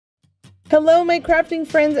Hello my crafting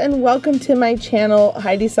friends and welcome to my channel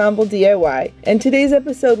Heidi Sonboul DIY. In today's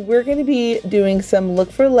episode we're going to be doing some look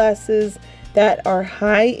for lesses that are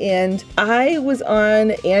high end. I was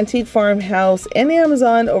on Antique Farmhouse and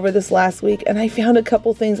Amazon over this last week and I found a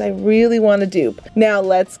couple things I really want to dupe. Now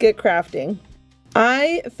let's get crafting.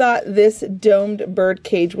 I thought this domed bird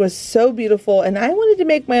cage was so beautiful and I wanted to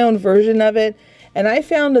make my own version of it, and I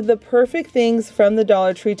found the perfect things from the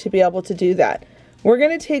Dollar Tree to be able to do that. We're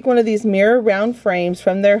going to take one of these mirror round frames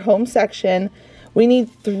from their home section. We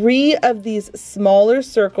need 3 of these smaller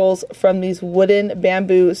circles from these wooden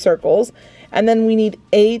bamboo circles, and then we need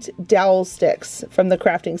 8 dowel sticks from the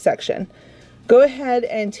crafting section. Go ahead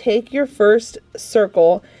and take your first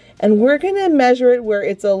circle and we're going to measure it where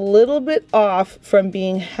it's a little bit off from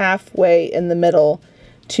being halfway in the middle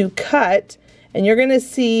to cut. And you're going to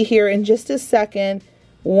see here in just a second,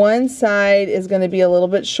 one side is going to be a little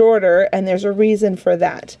bit shorter, and there's a reason for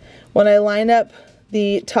that. When I line up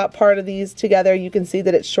the top part of these together, you can see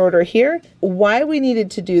that it's shorter here. Why we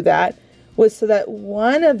needed to do that was so that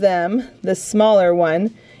one of them, the smaller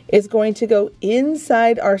one, is going to go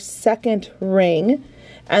inside our second ring,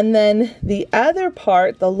 and then the other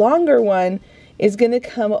part, the longer one, is going to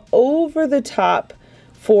come over the top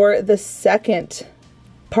for the second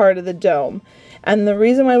part of the dome. And the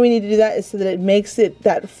reason why we need to do that is so that it makes it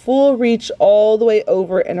that full reach all the way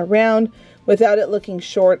over and around without it looking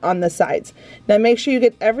short on the sides. Now make sure you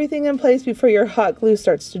get everything in place before your hot glue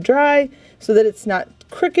starts to dry so that it's not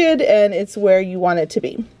crooked and it's where you want it to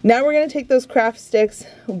be. Now we're going to take those craft sticks.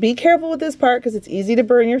 Be careful with this part because it's easy to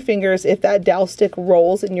burn your fingers if that dowel stick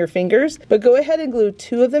rolls in your fingers. But go ahead and glue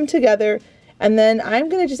 2 of them together, and then I'm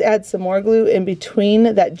going to just add some more glue in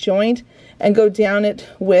between that joint and go down it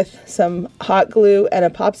with some hot glue and a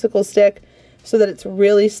popsicle stick so that it's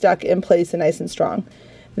really stuck in place and nice and strong.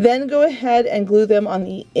 Then go ahead and glue them on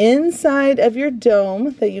the inside of your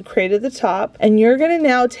dome that you created at the top, and you're going to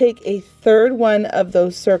now take a third one of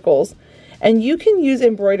those circles. And you can use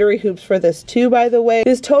embroidery hoops for this too, by the way.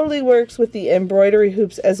 This totally works with the embroidery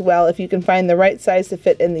hoops as well if you can find the right size to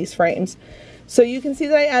fit in these frames. So you can see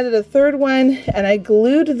that I added a third one and I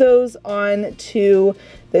glued those on to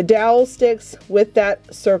the dowel sticks with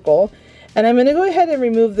that circle. And I'm going to go ahead and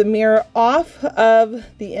remove the mirror off of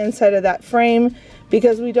the inside of that frame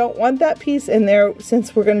because we don't want that piece in there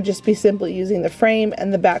since we're going to just be simply using the frame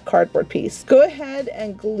and the back cardboard piece. Go ahead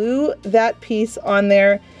and glue that piece on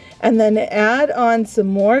there and then add on some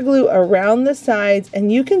more glue around the sides,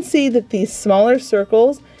 and you can see that these smaller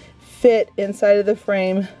circles fit inside of the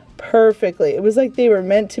frame perfectly. It was like they were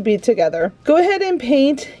meant to be together. Go ahead and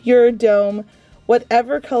paint your dome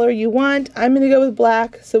whatever color you want. I'm going to go with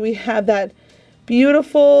black so we have that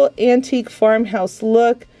beautiful antique farmhouse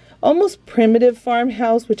look, almost primitive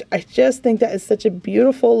farmhouse, which I just think that is such a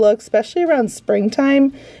beautiful look, especially around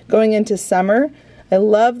springtime going into summer. I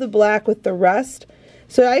love the black with the rust.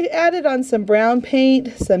 So I added on some brown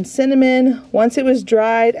paint, some cinnamon. Once it was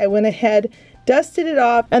dried, I went ahead, dusted it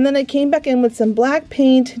off, and then I came back in with some black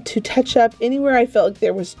paint to touch up anywhere I felt like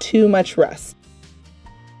there was too much rust.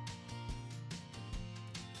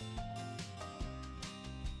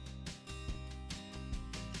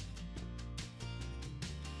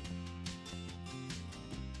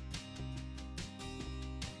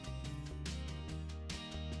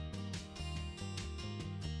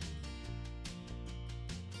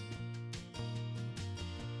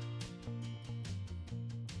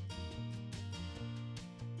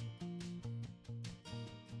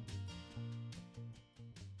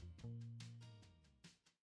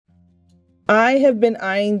 I have been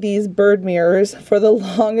eyeing these bird mirrors for the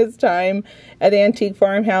longest time at Antique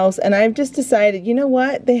Farmhouse, and I've just decided, you know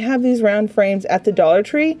what? They have these round frames at the Dollar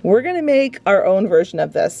Tree. We're going to make our own version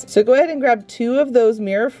of this. So go ahead and grab 2 of those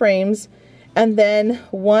mirror frames and then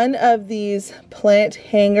one of these plant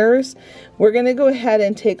hangers. We're going to go ahead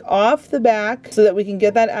and take off the back so that we can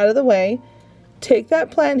get that out of the way. Take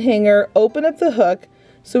that plant hanger, open up the hook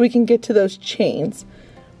so we can get to those chains.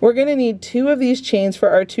 We're going to need 2 of these chains for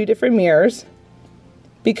our 2 different mirrors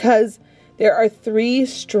because there are 3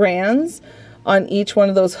 strands on each one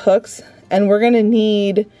of those hooks, and we're going to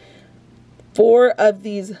need 4 of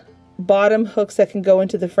these bottom hooks that can go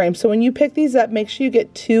into the frame. So when you pick these up, make sure you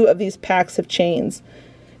get 2 of these packs of chains.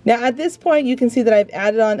 Now at this point you can see that I've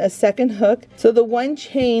added on a second hook. So the one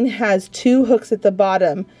chain has 2 hooks at the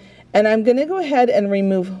bottom, and I'm going to go ahead and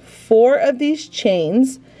remove 4 of these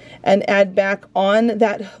chains and add back on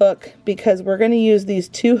that hook because we're going to use these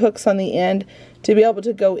 2 hooks on the end to be able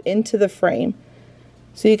to go into the frame.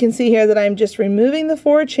 So you can see here that I'm just removing the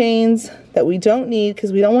 4 chains that we don't need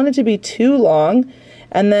because we don't want it to be too long.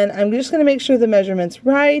 And then I'm just going to make sure the measurement's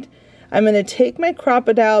right. I'm going to take my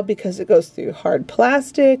Crop-A-Dile because it goes through hard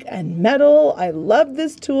plastic and metal. I love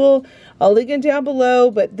this tool. I'll link it down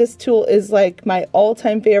below, but this tool is like my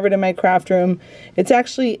all-time favorite in my craft room. It's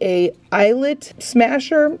actually a eyelet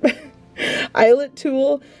smasher, eyelet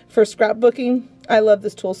tool for scrapbooking. I love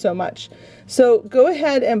this tool so much. So go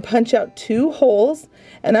ahead and punch out 2 holes,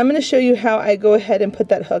 and I'm going to show you how I go ahead and put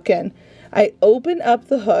that hook in. I open up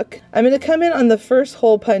the hook. I'm going to come in on the first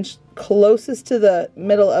hole punch closest to the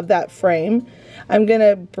middle of that frame. I'm going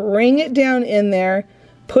to bring it down in there,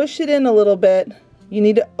 push it in a little bit. You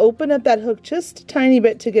need to open up that hook just a tiny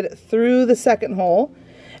bit to get it through the second hole.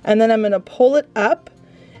 And then I'm going to pull it up.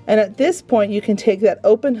 And at this point, you can take that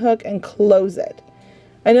open hook and close it.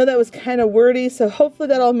 I know that was kind of wordy, so hopefully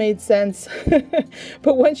that all made sense.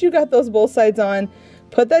 But once you got those both sides on,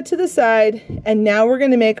 put that to the side, and now we're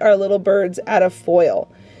going to make our little birds out of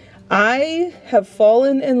foil. I have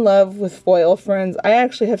fallen in love with foil, friends. I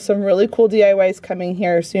actually have some really cool DIYs coming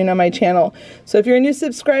here soon on my channel. So if you're a new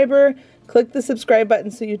subscriber, click the subscribe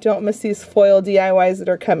button so you don't miss these foil DIYs that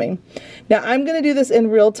are coming. Now I'm going to do this in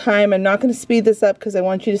real time. I'm not going to speed this up because I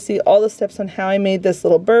want you to see all the steps on how I made this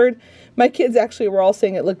little bird. My kids actually were all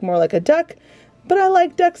saying it looked more like a duck, but I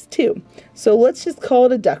like ducks too. So let's just call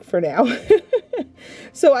it a duck for now.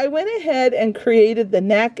 So I went ahead and created the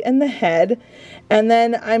neck and the head, and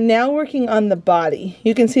then I'm now working on the body.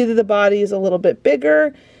 You can see that the body is a little bit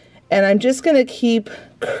bigger, and I'm just going to keep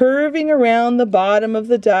curving around the bottom of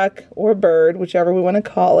the duck or bird, whichever we want to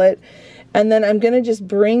call it. And then I'm going to just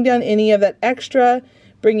bring down any of that extra,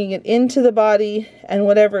 bringing it into the body, and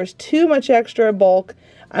whatever is too much extra bulk,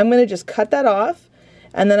 I'm going to just cut that off.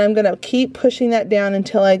 And then I'm going to keep pushing that down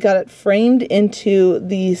until I got it framed into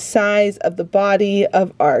the size of the body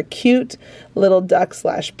of our cute little duck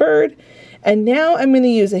slash bird. And now I'm going to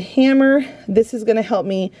use a hammer. This is going to help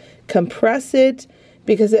me compress it,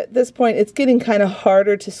 because at this point it's getting kind of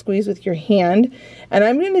harder to squeeze with your hand. And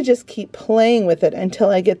I'm going to just keep playing with it until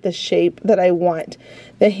I get the shape that I want.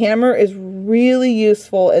 The hammer is really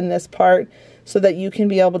useful in this part so that you can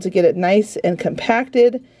be able to get it nice and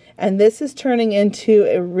compacted. And this is turning into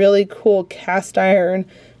a really cool cast iron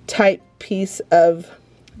type piece of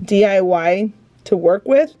DIY to work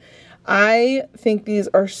with. I think these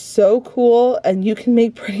are so cool, and you can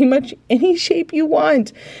make pretty much any shape you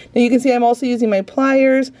want. Now you can see I'm also using my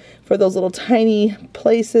pliers for those little tiny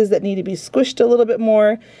places that need to be squished a little bit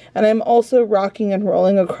more. And I'm also rocking and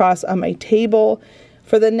rolling across on my table.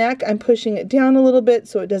 For the neck, I'm pushing it down a little bit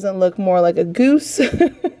so it doesn't look more like a goose.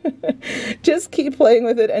 Just keep playing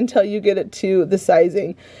with it until you get it to the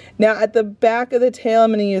sizing. Now at the back of the tail, I'm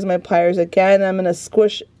going to use my pliers again. I'm going to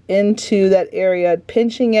squish into that area,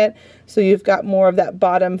 pinching it so you've got more of that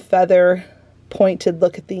bottom feather pointed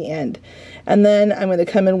look at the end. And then I'm going to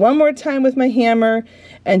come in one more time with my hammer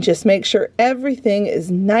and just make sure everything is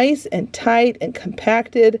nice and tight and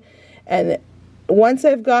compacted. And once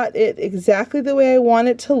I've got it exactly the way I want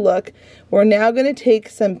it to look, we're now going to take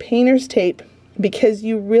some painter's tape, because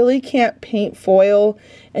you really can't paint foil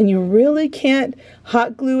and you really can't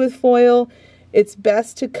hot glue with foil. It's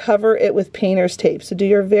best to cover it with painter's tape. So do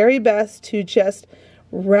your very best to just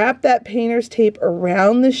wrap that painter's tape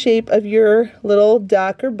around the shape of your little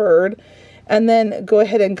duck or bird, and then go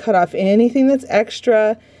ahead and cut off anything that's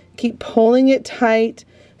extra. Keep pulling it tight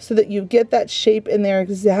so that you get that shape in there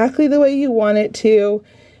exactly the way you want it to.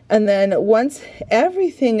 And then once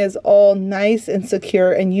everything is all nice and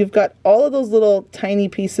secure and you've got all of those little tiny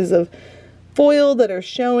pieces of foil that are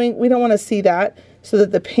showing, we don't want to see that, so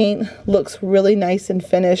that the paint looks really nice and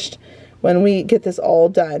finished when we get this all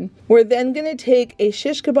done. We're then going to take a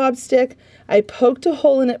shish kebab stick. I poked a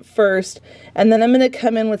hole in it first, and then I'm going to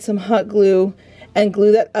come in with some hot glue and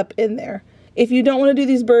glue that up in there. If you don't want to do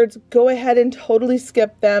these birds, go ahead and totally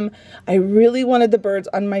skip them. I really wanted the birds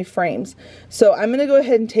on my frames. So I'm going to go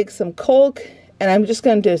ahead and take some caulk, and I'm just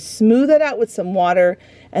going to smooth it out with some water.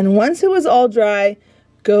 And once it was all dry,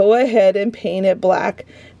 go ahead and paint it black.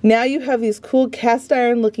 Now you have these cool cast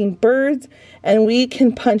iron looking birds, and we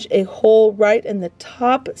can punch a hole right in the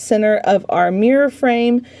top center of our mirror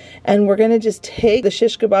frame. And we're going to just take the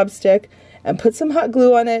shish kebab stick and put some hot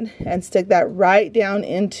glue on it and stick that right down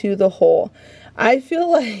into the hole. I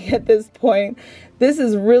feel like at this point, this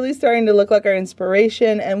is really starting to look like our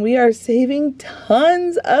inspiration, and we are saving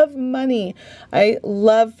tons of money. I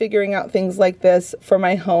love figuring out things like this for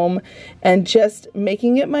my home and just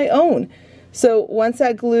making it my own. So once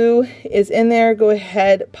that glue is in there, go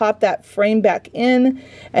ahead, pop that frame back in,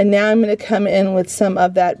 and now I'm going to come in with some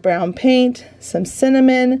of that brown paint, some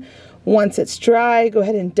cinnamon. Once it's dry, go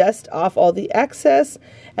ahead and dust off all the excess,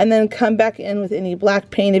 and then come back in with any black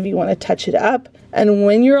paint if you want to touch it up. And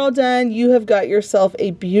when you're all done, you have got yourself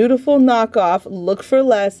a beautiful knockoff Look for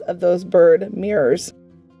Less of those bird mirrors.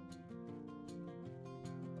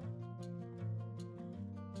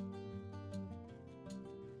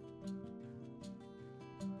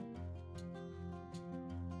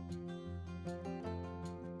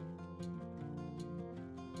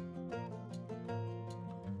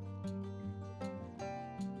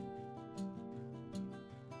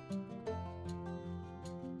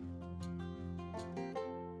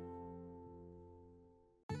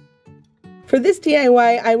 For this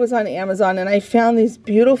DIY, I was on Amazon and I found these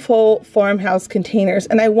beautiful farmhouse containers,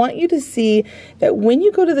 and I want you to see that when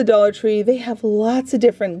you go to the Dollar Tree, they have lots of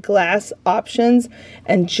different glass options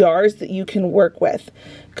and jars that you can work with.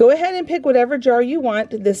 Go ahead and pick whatever jar you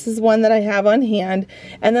want. This is one that I have on hand,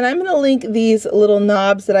 and then I'm going to link these little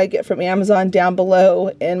knobs that I get from Amazon down below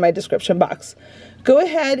in my description box. Go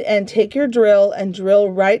ahead and take your drill and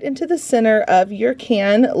drill right into the center of your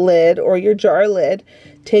can lid or your jar lid.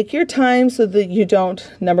 Take your time so that you don't,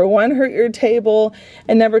 number one, hurt your table,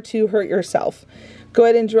 and number two, hurt yourself. Go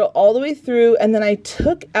ahead and drill all the way through, and then I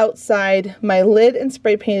took outside my lid and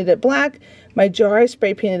spray painted it black. My jar I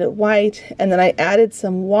spray painted it white, and then I added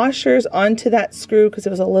some washers onto that screw because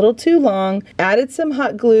it was a little too long. Added some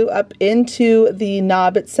hot glue up into the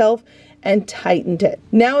knob itself and tightened it.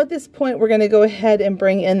 Now at this point, we're going to go ahead and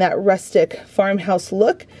bring in that rustic farmhouse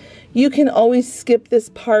look. You can always skip this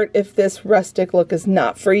part if this rustic look is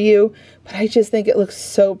not for you, but I just think it looks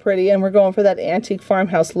so pretty, and we're going for that antique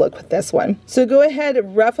farmhouse look with this one. So go ahead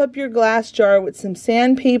and rough up your glass jar with some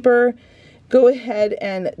sandpaper. Go ahead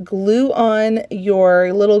and glue on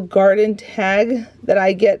your little garden tag that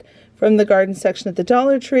I get from the garden section at the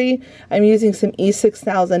Dollar Tree. I'm using some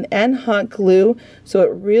E6000 and hot glue so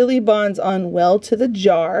it really bonds on well to the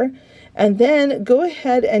jar. And then go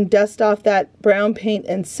ahead and dust off that brown paint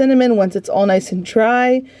and cinnamon once it's all nice and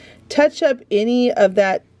dry. Touch up any of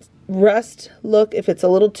that rust look if it's a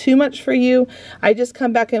little too much for you. I just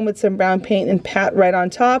come back in with some brown paint and pat right on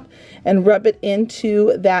top and rub it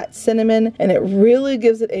into that cinnamon, and it really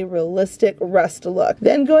gives it a realistic rust look.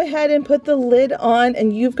 Then go ahead and put the lid on,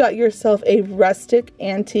 and you've got yourself a rustic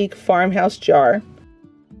antique farmhouse jar.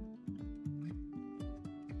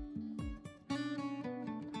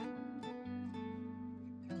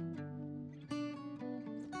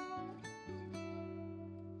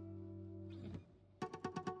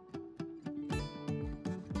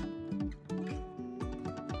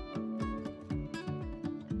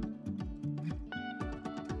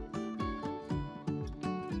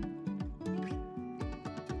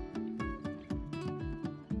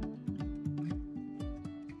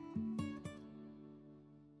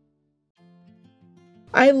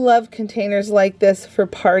 I love containers like this for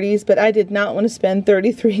parties, but I did not want to spend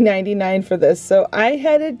 $33.99 for this, so I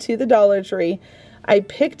headed to the Dollar Tree. I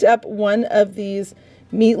picked up one of these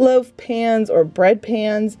meatloaf pans or bread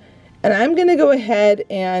pans, and I'm going to go ahead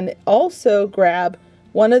and also grab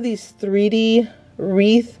one of these 3D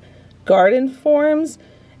wreath garden forms,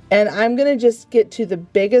 and I'm going to just get to the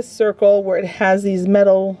biggest circle where it has these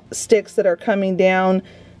metal sticks that are coming down.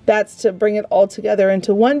 That's to bring it all together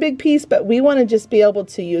into one big piece, but we want to just be able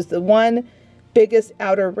to use the one biggest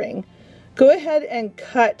outer ring. Go ahead and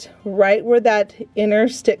cut right where that inner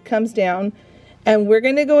stick comes down, and we're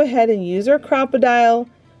going to go ahead and use our Crop-A-Dile,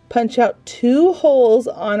 punch out 2 holes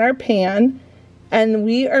on our pan, and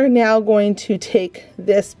we are now going to take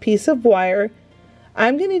this piece of wire.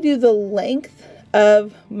 I'm going to do the length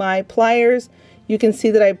of my pliers. You can see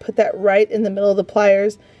that I put that right in the middle of the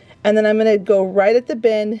pliers. And then I'm going to go right at the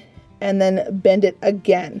bend and then bend it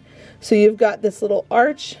again. So you've got this little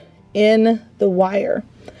arch in the wire.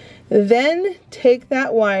 Then take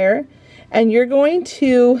that wire and you're going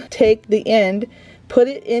to take the end, put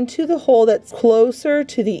it into the hole that's closer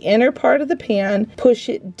to the inner part of the pan, push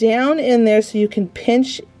it down in there so you can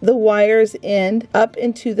pinch the wire's end up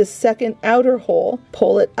into the second outer hole,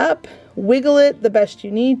 pull it up, wiggle it the best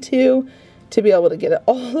you need to be able to get it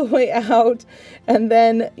all the way out, and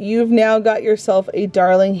then you've now got yourself a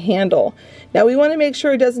darling handle. Now we want to make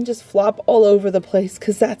sure it doesn't just flop all over the place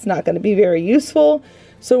because that's not going to be very useful.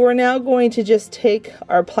 So we're now going to just take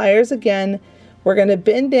our pliers again, we're going to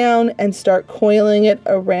bend down and start coiling it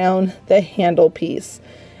around the handle piece.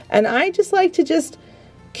 And I just like to just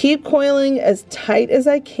keep coiling as tight as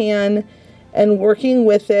I can and working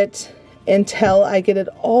with it until I get it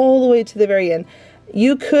all the way to the very end.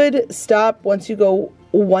 You could stop once you go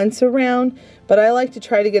once around, but I like to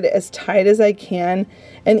try to get it as tight as I can.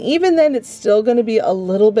 And even then, it's still going to be a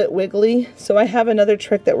little bit wiggly. So I have another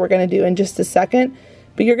trick that we're going to do in just a second.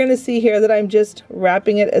 But you're going to see here that I'm just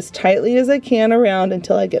wrapping it as tightly as I can around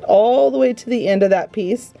until I get all the way to the end of that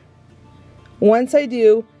piece. Once I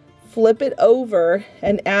do, flip it over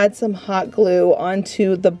and add some hot glue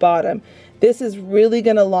onto the bottom. This is really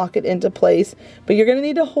going to lock it into place, but you're going to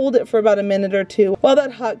need to hold it for about a minute or two while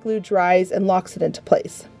that hot glue dries and locks it into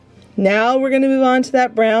place. Now we're going to move on to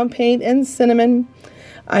that brown paint and cinnamon.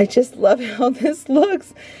 I just love how this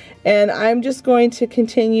looks, and I'm just going to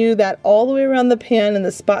continue that all the way around the pan in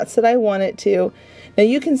the spots that I want it to. Now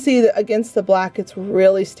you can see that against the black it's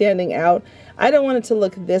really standing out. I don't want it to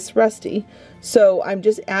look this rusty, so I'm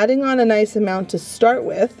just adding on a nice amount to start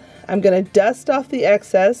with. I'm going to dust off the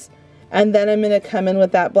excess, and then I'm going to come in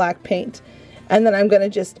with that black paint. And then I'm going to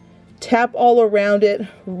just tap all around it,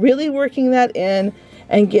 really working that in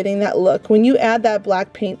and getting that look. When you add that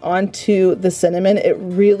black paint onto the cinnamon, it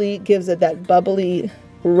really gives it that bubbly,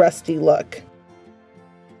 rusty look.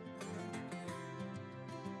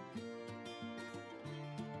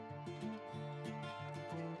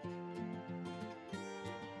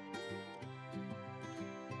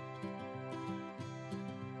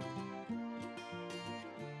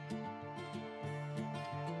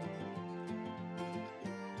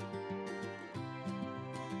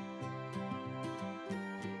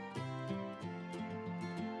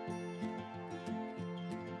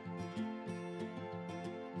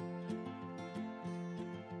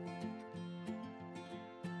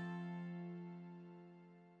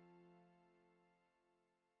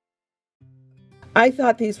 I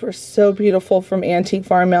thought these were so beautiful from Antique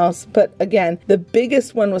Farmhouse, but again, the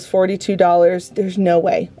biggest one was $42. There's no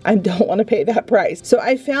way. I don't want to pay that price. So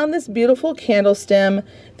I found this beautiful candle stem,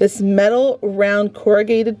 this metal round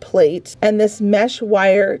corrugated plate, and this mesh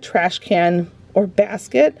wire trash can or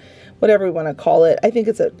basket, whatever we want to call it. I think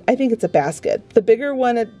it's a basket. The bigger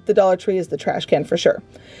one at the Dollar Tree is the trash can for sure.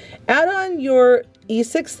 Add on your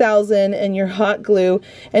E6000 and your hot glue,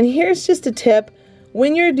 and here's just a tip.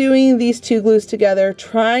 When you're doing these two glues together,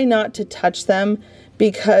 try not to touch them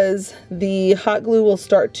because the hot glue will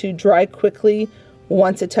start to dry quickly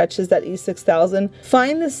once it touches that E6000.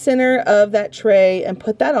 Find the center of that tray and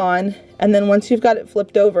put that on, and then once you've got it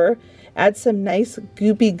flipped over, add some nice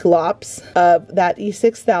goopy glops of that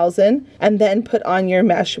E6000 and then put on your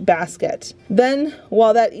mesh basket. Then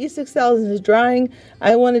while that E6000 is drying,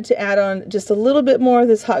 I wanted to add on just a little bit more of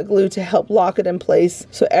this hot glue to help lock it in place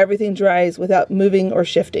so everything dries without moving or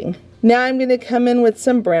shifting. Now I'm going to come in with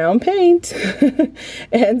some brown paint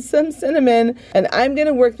and some cinnamon, and I'm going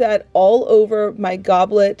to work that all over my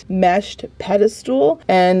goblet meshed pedestal.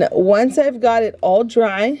 And once I've got it all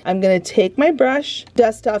dry, I'm going to take my brush,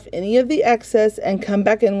 dust off any of the excess, and come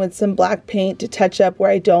back in with some black paint to touch up where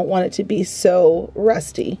I don't want it to be so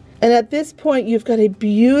rusty. And at this point, you've got a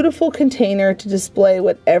beautiful container to display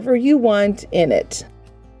whatever you want in it.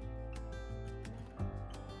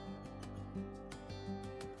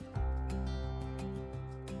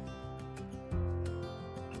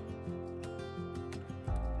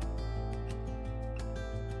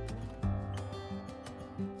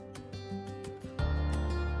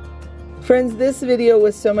 Friends, this video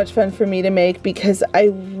was so much fun for me to make because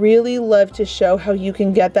I really love to show how you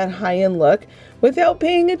can get that high-end look without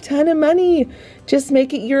paying a ton of money. Just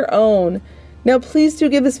make it your own. Now please do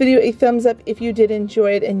give this video a thumbs up if you did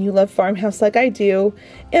enjoy it and you love Farmhouse like I do.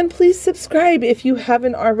 And please subscribe if you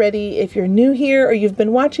haven't already. If you're new here or you've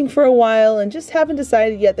been watching for a while and just haven't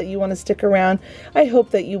decided yet that you want to stick around, I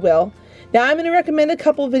hope that you will. Now I'm going to recommend a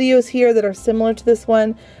couple videos here that are similar to this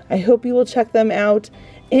one. I hope you will check them out.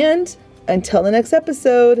 And until the next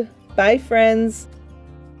episode, bye friends.